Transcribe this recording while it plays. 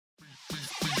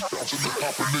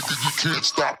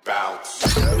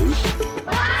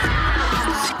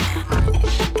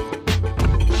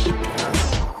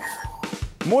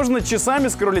Можно часами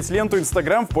скроллить ленту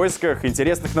Instagram в поисках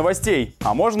интересных новостей.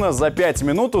 А можно за 5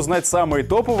 минут узнать самые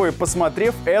топовые,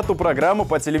 посмотрев эту программу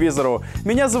по телевизору.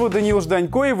 Меня зовут Даниил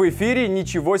Жданько, и в эфире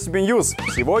 «Ничего себе ньюс».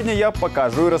 Сегодня я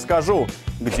покажу и расскажу,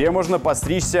 где можно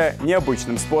постричься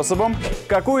необычным способом,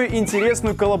 какую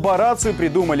интересную коллаборацию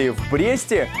придумали в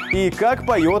Бресте и как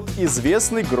поет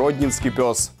известный гродненский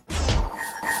пес.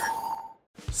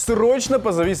 Срочно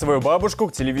позови свою бабушку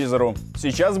к телевизору.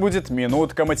 Сейчас будет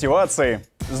минутка мотивации.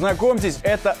 Знакомьтесь,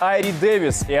 это Айри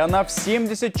Дэвис, и она в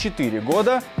 74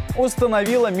 года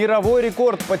установила мировой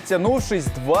рекорд, подтянувшись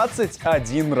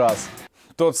 21 раз.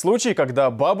 Тот случай, когда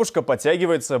бабушка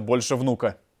подтягивается больше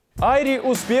внука. Айри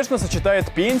успешно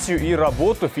сочетает пенсию и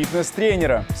работу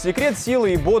фитнес-тренера. Секрет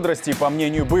силы и бодрости, по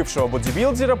мнению бывшего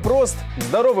бодибилдера, прост: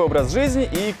 здоровый образ жизни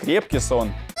и крепкий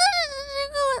сон.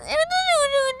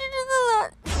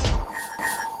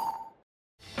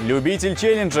 Любитель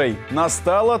челленджей,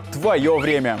 настало твое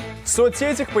время. В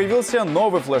соцсетях появился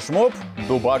новый флешмоб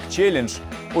 «Дубак челлендж».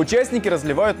 Участники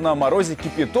разливают на морозе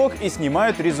кипяток и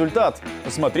снимают результат.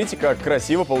 Посмотрите, как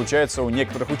красиво получается у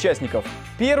некоторых участников.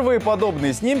 Первые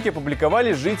подобные снимки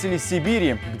опубликовали жители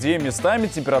Сибири, где местами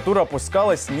температура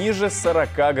опускалась ниже 40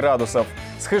 градусов.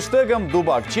 С хэштегом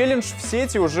 «Дубак челлендж» в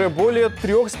сети уже более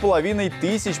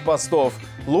 3500 постов.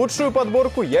 Лучшую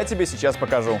подборку я тебе сейчас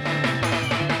покажу.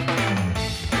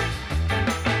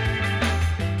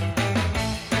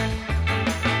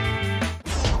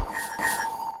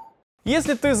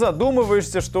 Если ты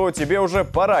задумываешься, что тебе уже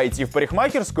пора идти в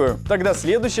парикмахерскую, тогда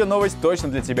следующая новость точно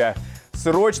для тебя.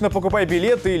 Срочно покупай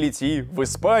билеты и лети в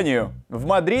Испанию. В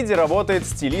Мадриде работает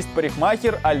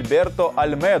стилист-парикмахер Альберто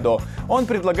Альмедо. Он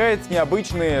предлагает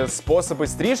необычные способы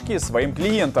стрижки своим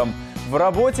клиентам. В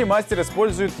работе мастер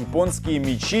использует японские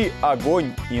мечи,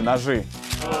 огонь и ножи.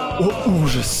 О,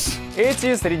 ужас!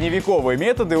 Эти средневековые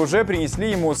методы уже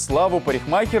принесли ему славу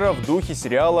парикмахера в духе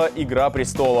сериала «Игра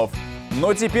престолов».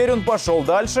 Но теперь он пошел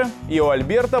дальше, и у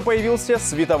Альберта появился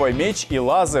световой меч и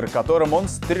лазер, которым он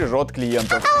стрижет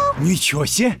клиентов. Ничего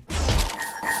себе!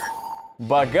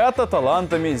 Богата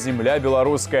талантами земля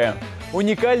белорусская.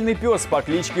 Уникальный пес по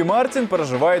кличке Мартин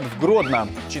проживает в Гродно.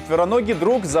 Четвероногий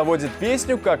друг заводит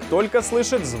песню, как только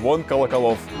слышит звон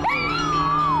колоколов.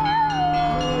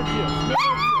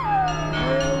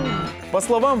 По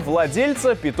словам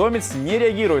владельца, питомец не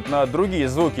реагирует на другие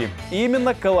звуки.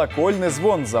 Именно колокольный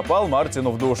звон запал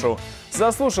Мартину в душу.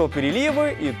 Заслушал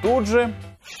переливы и тут же...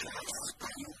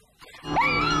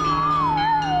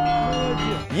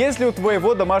 Если у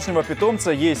твоего домашнего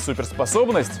питомца есть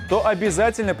суперспособность, то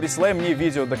обязательно присылай мне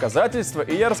видео доказательства,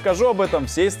 и я расскажу об этом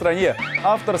всей стране.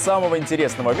 Автор самого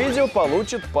интересного видео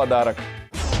получит подарок.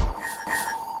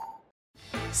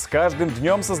 С каждым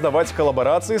днем создавать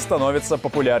коллаборации становится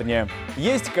популярнее.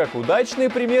 Есть как удачные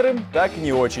примеры, так и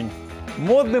не очень.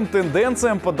 Модным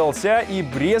тенденциям поддался и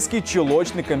Брестский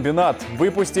чулочный комбинат,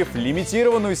 выпустив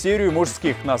лимитированную серию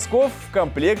мужских носков в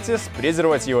комплекте с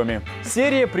презервативами.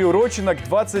 Серия приурочена к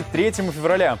 23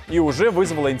 февраля и уже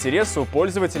вызвала интерес у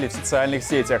пользователей в социальных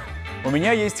сетях. У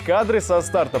меня есть кадры со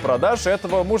старта продаж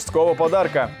этого мужского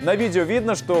подарка. На видео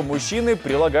видно, что мужчины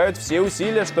прилагают все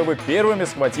усилия, чтобы первыми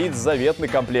схватить заветный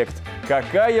комплект.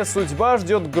 Какая судьба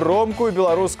ждет громкую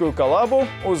белорусскую коллабу,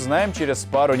 узнаем через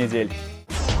пару недель.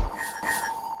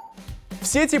 В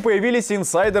сети появились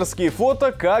инсайдерские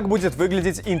фото, как будет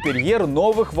выглядеть интерьер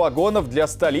новых вагонов для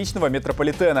столичного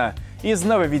метрополитена. Из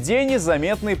нововведений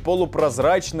заметны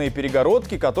полупрозрачные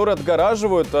перегородки, которые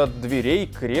отгораживают от дверей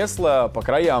кресла по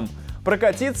краям.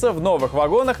 Прокатиться в новых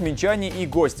вагонах минчане и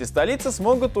гости столицы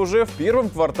смогут уже в первом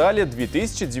квартале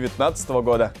 2019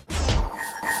 года.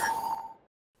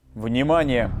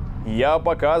 Внимание! Я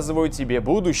показываю тебе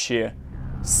будущее.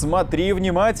 Смотри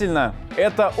внимательно.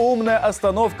 Это умная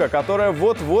остановка, которая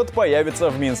вот-вот появится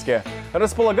в Минске.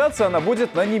 Располагаться она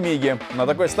будет на Немиге. На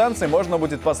такой станции можно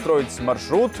будет построить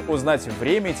маршрут, узнать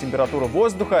время и температуру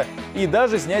воздуха и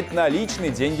даже снять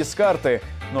наличные деньги с карты.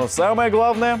 Но самое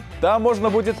главное, там можно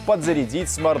будет подзарядить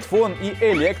смартфон и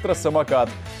электросамокат.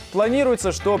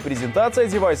 Планируется, что презентация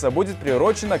девайса будет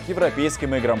приурочена к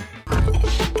европейским играм.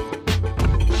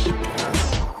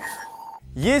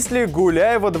 Если,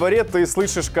 гуляя во дворе, ты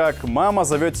слышишь, как мама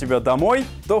зовет тебя домой,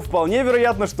 то вполне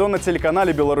вероятно, что на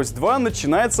телеканале Беларусь-2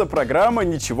 начинается программа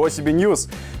 «Ничего себе ньюс».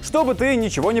 Чтобы ты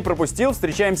ничего не пропустил,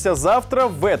 встречаемся завтра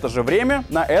в это же время,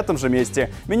 на этом же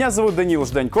месте. Меня зовут Даниил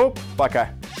Жданько. Пока.